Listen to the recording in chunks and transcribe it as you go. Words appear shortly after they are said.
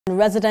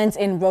Residents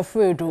in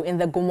Brofoyedur in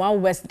the Gomoa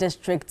West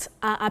District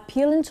are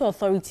appealing to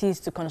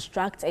authorities to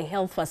construct a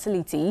health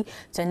facility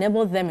to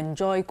enable them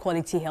enjoy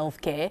quality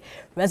health care.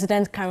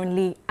 Residents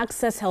currently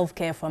access health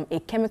care from a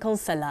chemical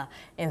seller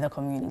in the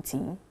community.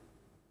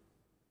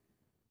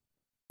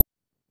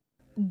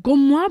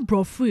 Gomoa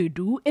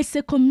Brofoyedur is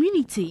a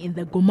community in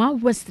the Gomoa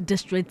West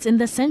District in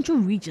the central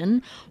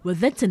region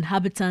with its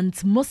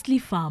inhabitants mostly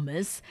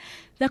farmers.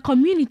 The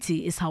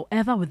community is,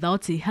 however,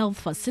 without a health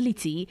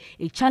facility,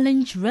 a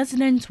challenge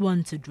residents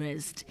want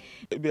addressed.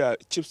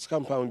 Chips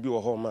compound be a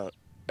home, a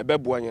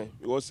babuanya,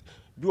 was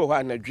do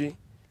a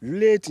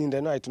late in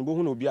the night, and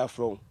who be a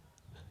from.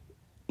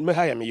 Me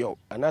hire me yo,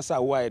 and that's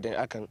how wide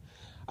I can.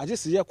 I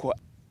just see a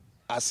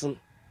asin.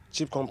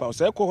 Cheap compound.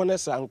 So I call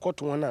and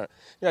cut one.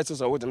 Yes,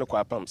 I wouldn't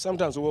know.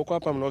 Sometimes we walk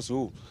up and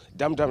also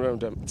damn.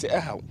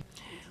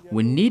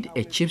 We need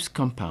a chips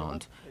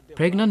compound.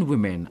 Pregnant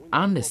women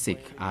and the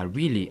sick are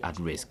really at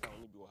risk.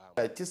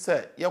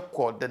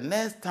 The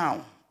next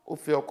town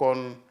of your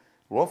con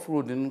rough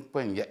road in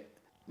Penya.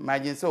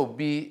 Imagine so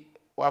be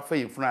what for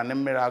you from an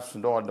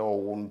emerald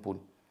door one put.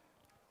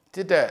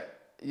 Tita,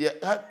 your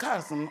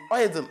cousin,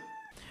 oil.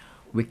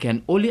 We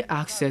can only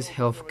access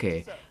health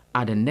care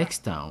at the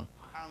next town.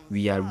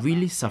 We are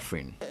really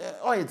suffering.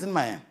 Oh, it's in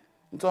my hand.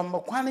 So I'm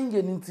quite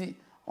getting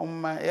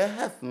on my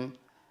health.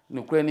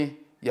 No cranny,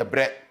 your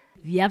bread.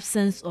 The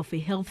absence of a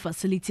health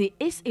facility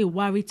is a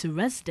worry to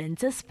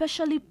residents,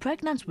 especially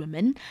pregnant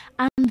women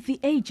and the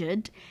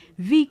aged.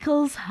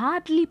 Vehicles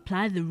hardly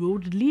ply the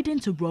road leading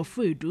to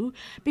Brofoyedur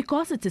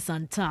because it is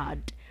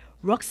untarred.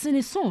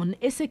 Roxanne's son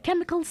is a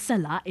chemical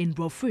seller in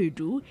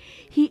Brofoyedur.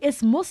 He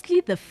is mostly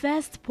the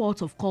first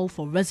port of call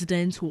for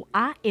residents who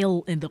are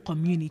ill in the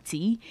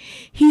community.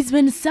 He's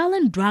been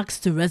selling drugs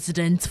to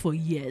residents for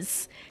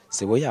years.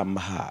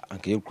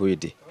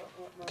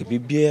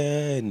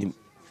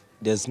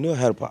 There's no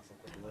helper.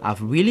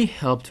 I've really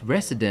helped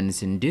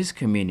residents in this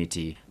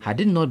community. Had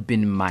it not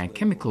been my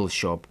chemical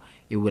shop,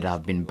 it would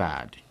have been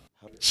bad.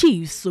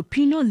 Chiefs,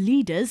 opinion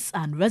leaders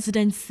and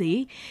residents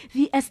say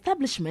the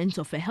establishment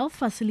of a health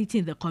facility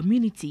in the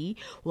community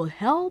will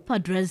help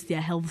address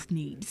their health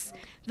needs.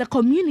 The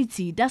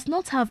community does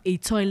not have a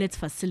toilet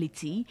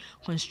facility.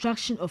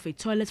 Construction of a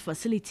toilet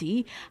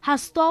facility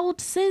has stalled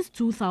since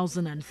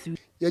 2003.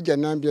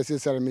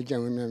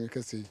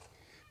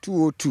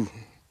 202.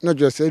 Not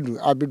just Edu,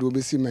 Abid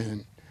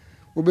Obesiman.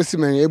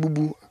 Obesiman,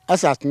 Ebubu,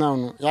 as at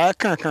now, I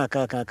can't.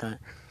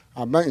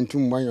 I buy into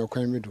my own.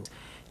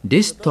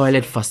 This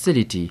toilet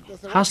facility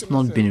has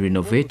not been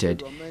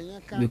renovated.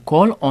 We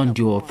call on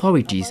the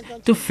authorities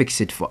to fix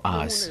it for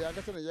us.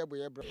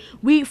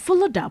 We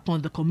followed up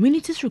on the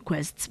community's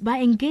requests by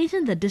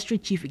engaging the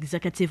district chief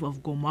executive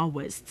of Gomoa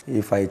West.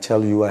 If I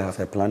tell you I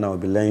have a plan, I will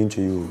be lying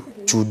to you.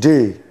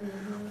 Today,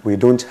 we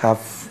don't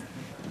have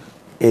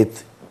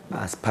it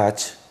as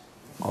part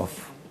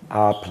of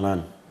our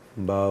plan,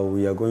 but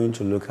we are going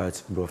to look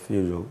at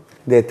Brofoyedur.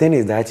 The thing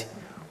is that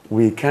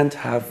we can't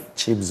have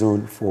chip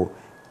zone for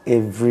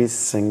every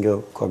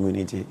single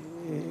community.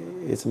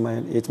 It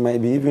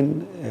might be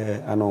even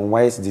an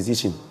unwise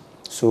decision.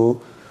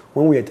 So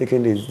when we are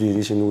taking this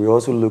decision, we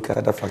also look at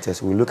other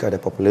factors. We look at the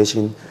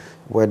population,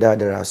 whether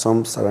there are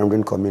some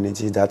surrounding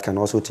communities that can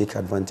also take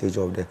advantage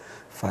of the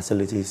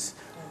facilities.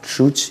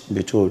 Truth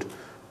be told,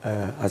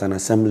 as an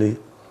assembly,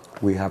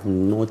 we have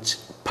not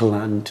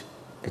planned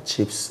a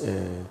chips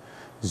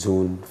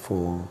zone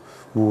for.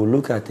 We will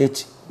look at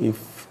it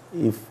if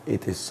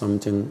it is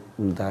something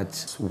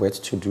that's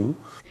worth to do.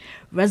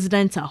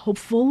 Residents are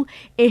hopeful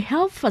a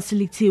health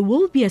facility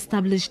will be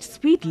established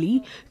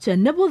speedily to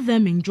enable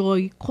them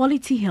enjoy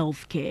quality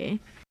health care.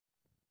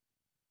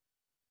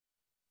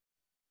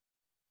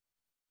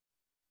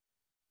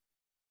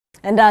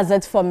 And that's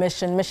it for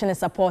Mission. Mission is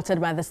supported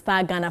by the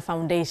Star Ghana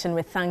Foundation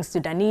with thanks to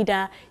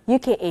Danida,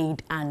 UK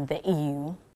Aid and the EU.